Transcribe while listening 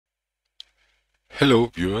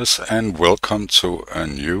Hello viewers, and welcome to a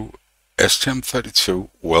new STM32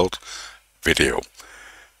 World video.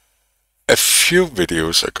 A few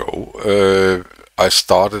videos ago I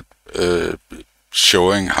started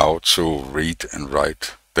showing how to read and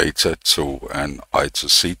write data to an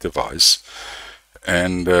I2C device,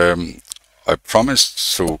 and I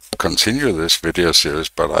promised to continue this video series,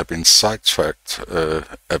 but I've been sidetracked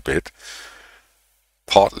a bit.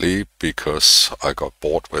 Partly because I got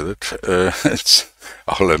bored with it,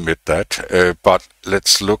 I'll admit that, but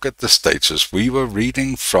let's look at the status. We were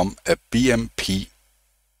reading from a BMP085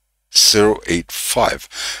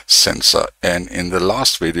 sensor, and in the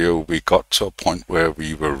last video we got to a point where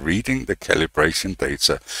we were reading the calibration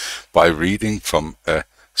data by reading from a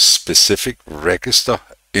specific register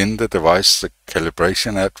in the device, the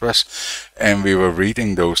calibration address, and we were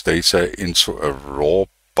reading those data into a raw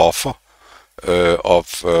buffer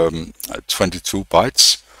of 22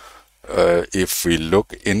 bytes. If we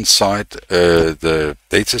look inside the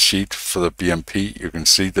data sheet for the BMP, you can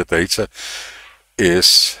see the data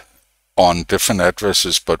is on different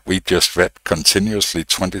addresses, but we just read continuously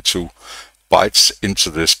 22 bytes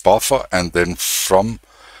into this buffer, and then from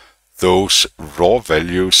those raw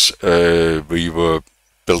values we were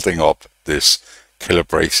building up this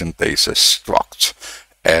calibration data struct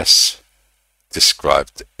as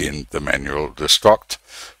described in the manual. The struct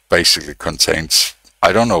basically contains,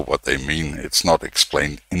 I don't know what they mean, it's not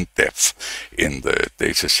explained in depth in the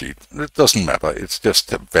data sheet. It doesn't matter, it's just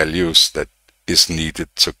the values that is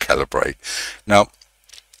needed to calibrate. Now,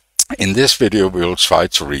 in this video we'll try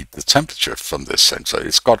to read the temperature from this sensor.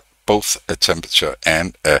 It's got both a temperature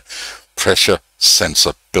and a pressure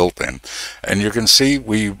sensor built in, and you can see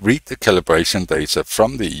we read the calibration data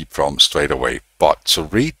from the EEPROM straight away, but to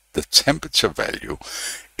read the temperature value,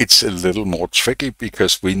 it's a little more tricky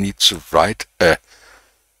because we need to write a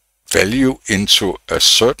value into a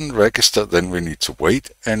certain register, then we need to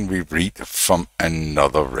wait and we read from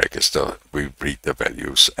another register. We read the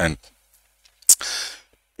values, and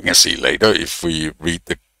you can see later if we read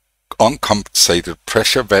the uncompensated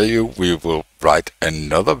pressure value, we will write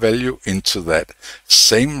another value into that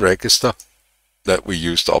same register that we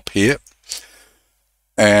used up here.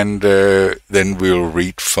 And then we'll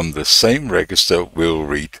read from the same register, we'll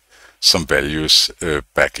read some values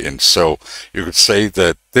back in. So you could say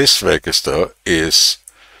that this register is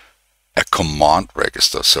a command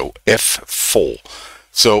register, so F4.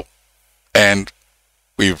 So, and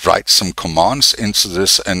we write some commands into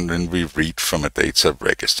this, and then we read from a data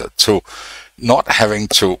register. To not having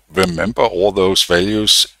to remember all those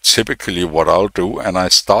values, typically what I'll do, and I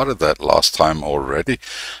started that last time already,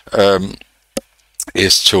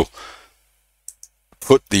 is to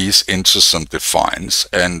put these into some defines.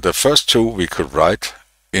 And the first two we could write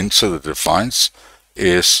into the defines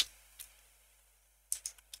is,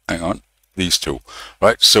 hang on, these two,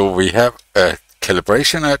 right? So we have a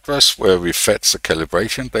calibration address where we fetch the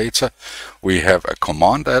calibration data, we have a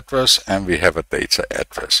command address, and we have a data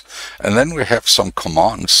address. And then we have some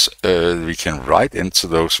commands we can write into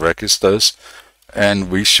those registers,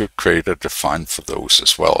 and we should create a define for those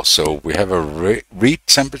as well. So we have a read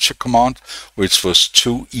temperature command, which was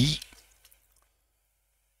 2E.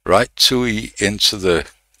 Write 2E into the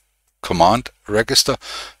command register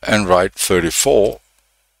and write 34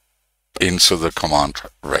 into the command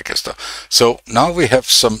register. So now we have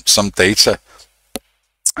some data,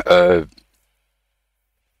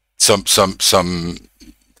 some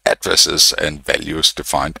addresses and values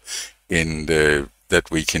defined in the that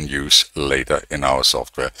we can use later in our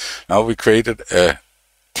software. Now we created a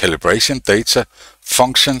calibration data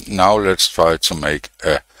function. Now let's try to make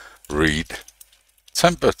a read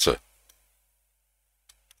temperature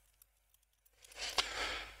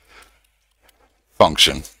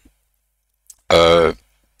function.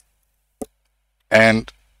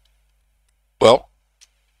 And well,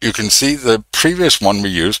 you can see the previous one we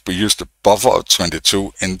used a buffer of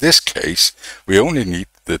 22. In this case, we only need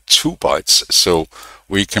the 2 bytes, so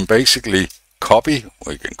we can basically copy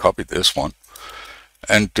this one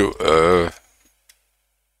and do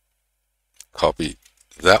copy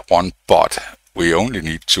that one, but we only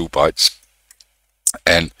need 2 bytes.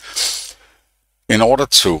 And in order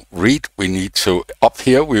to read, we need to, up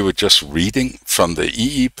here we were just reading from the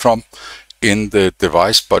EEPROM in the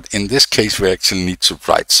device, but in this case we actually need to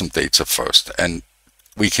write some data first, and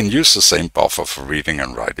we can use the same buffer for reading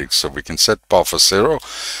and writing. So we can set buffer 0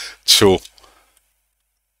 to,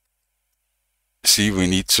 see, we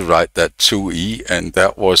need to write that 2E, and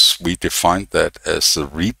that was, we defined that as the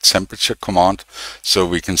read temperature command. So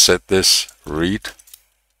we can set this read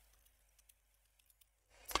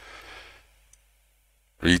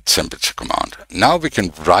read temperature command. Now we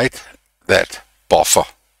can write that buffer,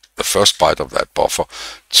 the first byte of that buffer,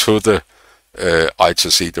 to the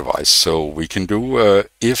I2C device. So we can do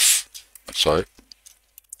if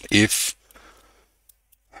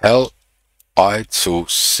hell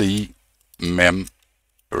I2C mem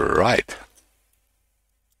write.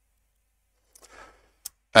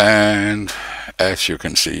 And as you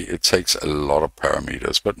can see, it takes a lot of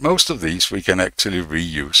parameters, but most of these we can actually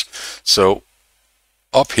reuse. So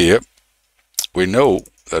up here, we know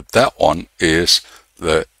that that one is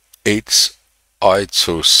the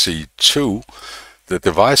I2C2. The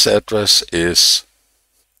device address is,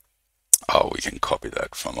 we can copy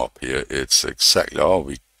that from up here. It's exactly,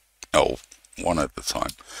 one at a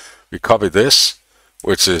time. We copy this,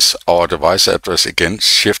 which is our device address, again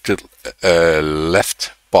shifted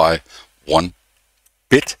left by 1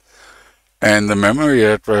 bit. And the memory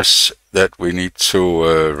address that we need to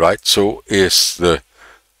write to is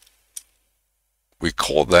we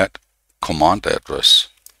call that command address.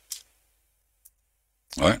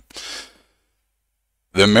 Right?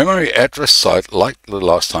 The memory address site, like the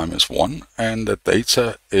last time, is 1, and the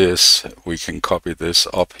data is, we can copy this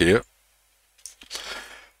up here.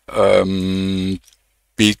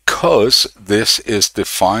 Because this is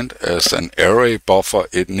defined as an array buffer,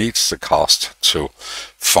 it needs the cast to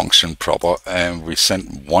function proper, and we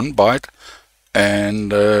send 1 byte.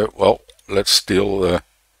 And well, let's steal the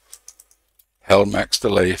hell max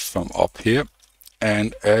delay from up here,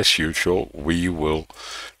 and as usual we will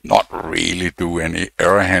not really do any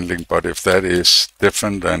error handling, but if that is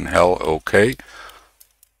different than hell okay,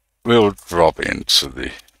 we'll drop into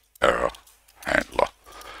the error handler.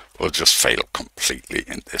 Will just fail completely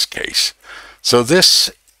in this case. So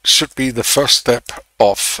this should be the first step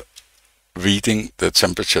of reading the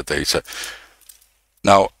temperature data.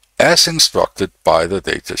 Now, as instructed by the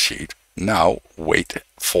datasheet, now wait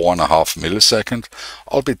 4.5 milliseconds.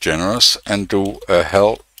 I'll be generous and do a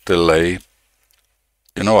hell delay.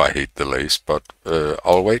 You know I hate delays, but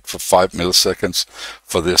I'll wait for 5 milliseconds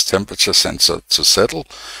for this temperature sensor to settle,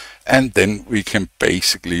 and then we can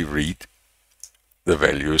basically read the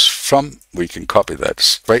values from, we can copy that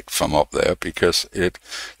straight from up there, because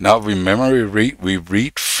now we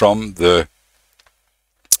read from the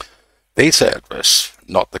data address,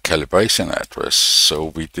 not the calibration address. So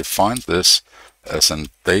we define this as a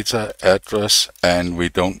data address, and we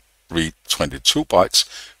don't read 22 bytes,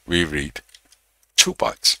 we read 2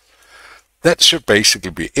 bytes. That should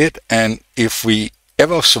basically be it, and if we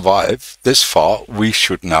ever survive this far, we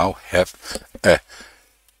should now have a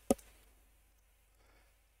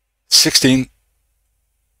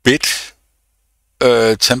 16-bit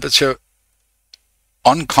temperature,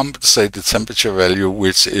 uncompensated temperature value,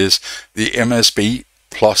 which is the MSB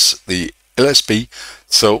plus the LSB.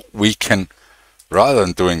 So we can, rather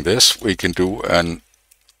than doing this, we can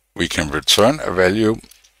return a value,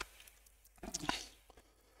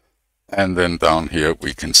 and then down here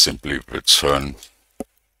we can simply return,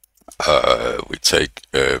 we take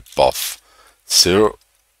buff 0,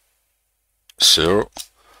 0,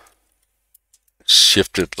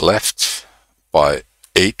 shifted left by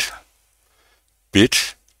 8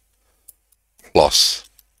 bit plus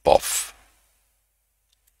buff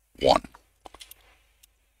 1.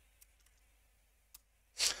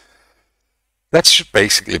 That should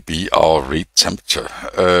basically be our read temperature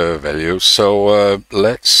value. So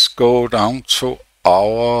let's go down to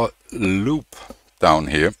our loop down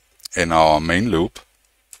here in our main loop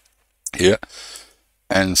here,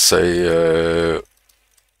 and say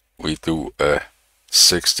we do a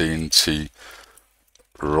 16T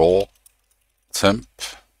raw temp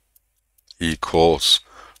equals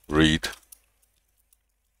read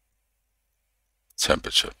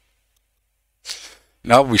temperature.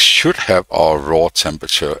 Now we should have our raw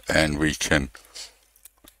temperature, and we can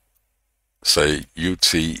say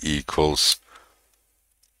UT equals,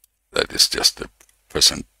 that is just the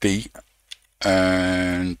 %D,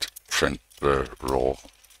 and print the raw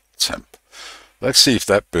temp. Let's see if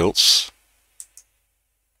that builds.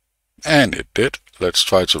 And it did. Let's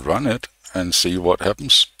try to run it and see what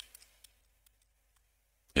happens.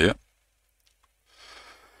 Here.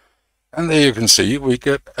 And there you can see we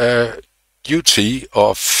get a UT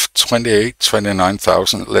of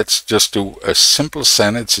 29,000. Let's just do a simple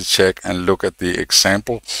sanity check and look at the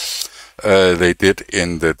example they did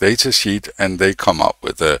in the datasheet, and they come up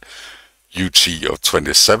with a UT of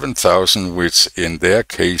 27,000, which in their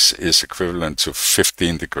case is equivalent to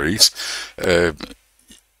 15 degrees.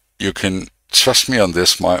 You can trust me on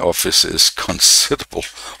this, my office is considerable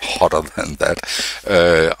hotter than that.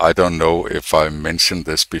 I don't know if I mentioned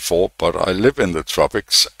this before, but I live in the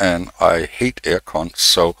tropics and I hate aircon,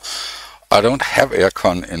 so I don't have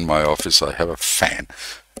aircon in my office. I have a fan.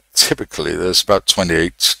 Typically there's about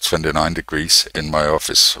 28 to 29 degrees in my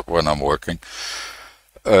office when I'm working.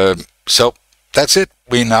 So that's it.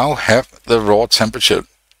 We now have the raw temperature.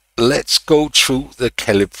 Let's go through the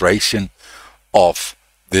calibration of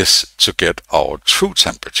this to get our true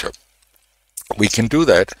temperature. We can do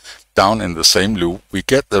that down in the same loop. We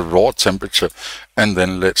get the raw temperature and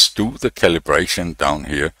then let's do the calibration down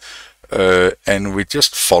here. And we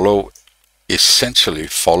just essentially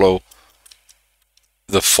follow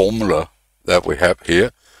the formula that we have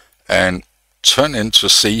here and turn into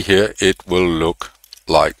C here. It will look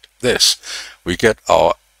like this. We get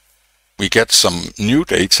some new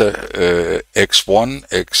data, X1,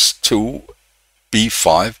 X2,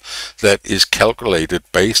 B5, that is calculated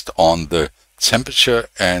based on the temperature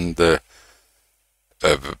and the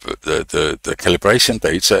calibration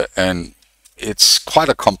data, and it's quite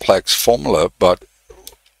a complex formula, but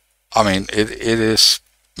I mean it is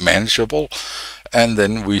manageable. And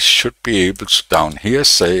then we should be able to down here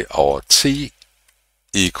say our T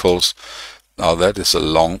equals, now that is a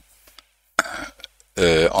long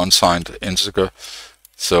unsigned integer,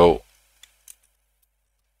 so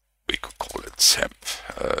we could call it temp,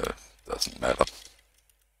 doesn't matter.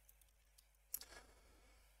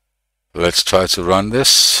 Let's try to run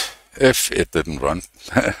this. If it didn't run,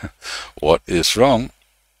 what is wrong?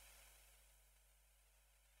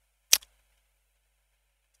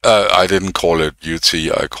 I didn't call it UT,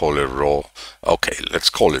 I call it raw. Okay, let's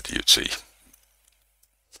call it UT.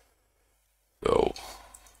 So,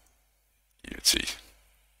 UT.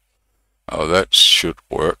 Oh, that should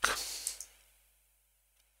work.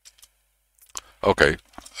 Okay,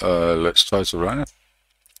 let's try to run it.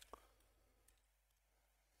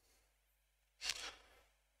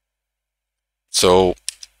 So,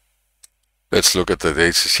 let's look at the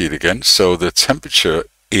data sheet again. So the temperature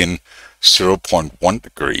in 0.1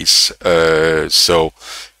 degrees. So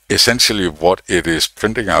essentially what it is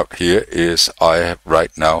printing out here is I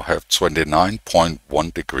right now have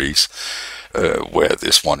 29.1 degrees where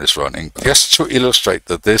this one is running. Just to illustrate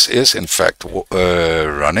that this is in fact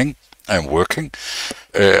running and working,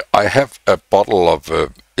 I have a bottle of,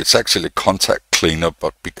 it's actually contact cleaner,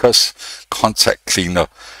 but because contact cleaner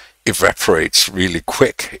evaporates really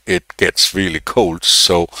quick, it gets really cold.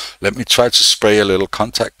 So let me try to spray a little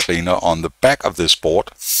contact cleaner on the back of this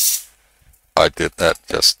board. I did that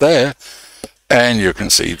just there, and you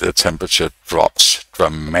can see the temperature drops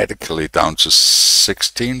dramatically down to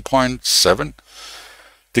 16.7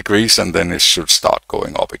 degrees, and then it should start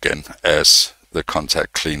going up again as the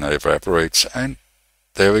contact cleaner evaporates, and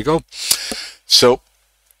there we go. So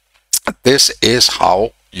this is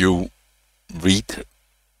how you read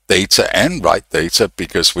data and write data,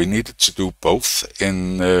 because we needed to do both.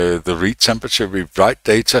 In the read temperature, we write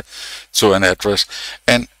data to an address,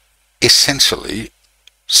 and essentially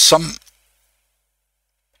some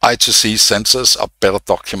I2C sensors are better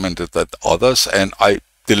documented than others, and I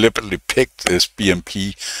deliberately picked this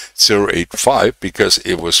BMP085 because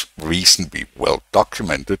it was reasonably well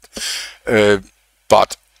documented,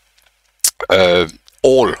 but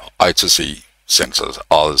all I2C sensors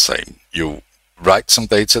are the same. You write some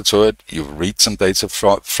data to it, you read some data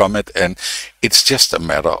from it, and it's just a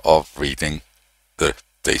matter of reading the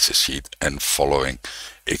data sheet and following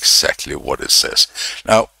exactly what it says.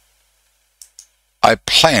 Now, I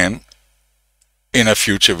plan in a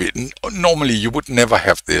future video, normally you would never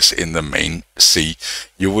have this in the main C,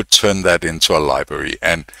 you would turn that into a library,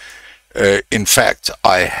 and in fact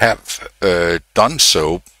I have done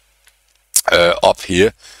so up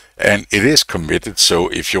here, and it is committed. So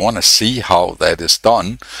if you want to see how that is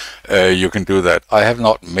done, you can do that. I have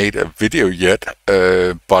not made a video yet,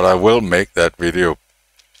 but I will make that video.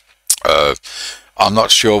 I'm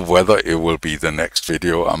not sure whether it will be the next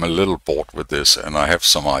video. I'm a little bored with this, and I have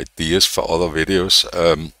some ideas for other videos,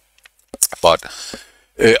 but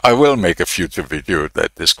I will make a future video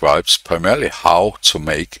that describes primarily how to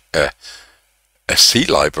make a C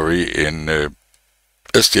library in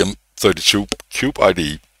STM32 Cube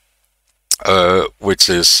IDE, which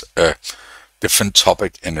is a different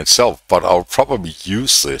topic in itself, but I'll probably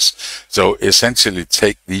use this. So essentially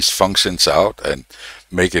take these functions out and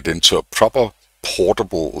make it into a proper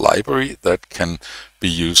portable library that can be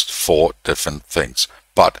used for different things.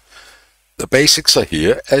 But the basics are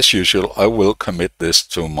here. As usual, I will commit this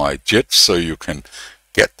to my JIT so you can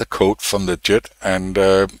get the code from the JIT, and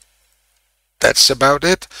that's about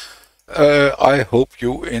it. I hope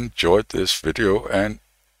you enjoyed this video, and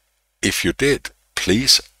if you did,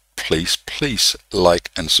 please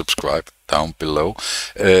like and subscribe down below.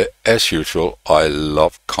 As usual, I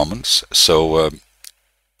love comments, so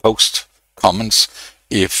post comments.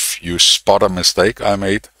 If you spot a mistake I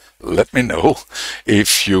made, let me know.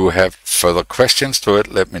 If you have further questions to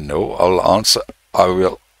it, let me know. I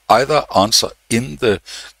will either answer in the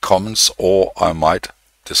comments, or I might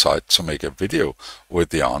decide to make a video with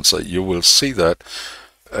the answer. You will see that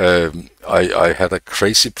I had a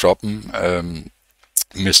crazy problem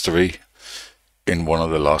mystery in one of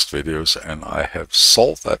the last videos, and I have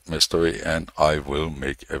solved that mystery, and I will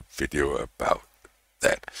make a video about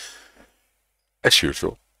that. As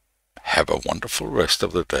usual, have a wonderful rest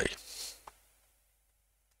of the day.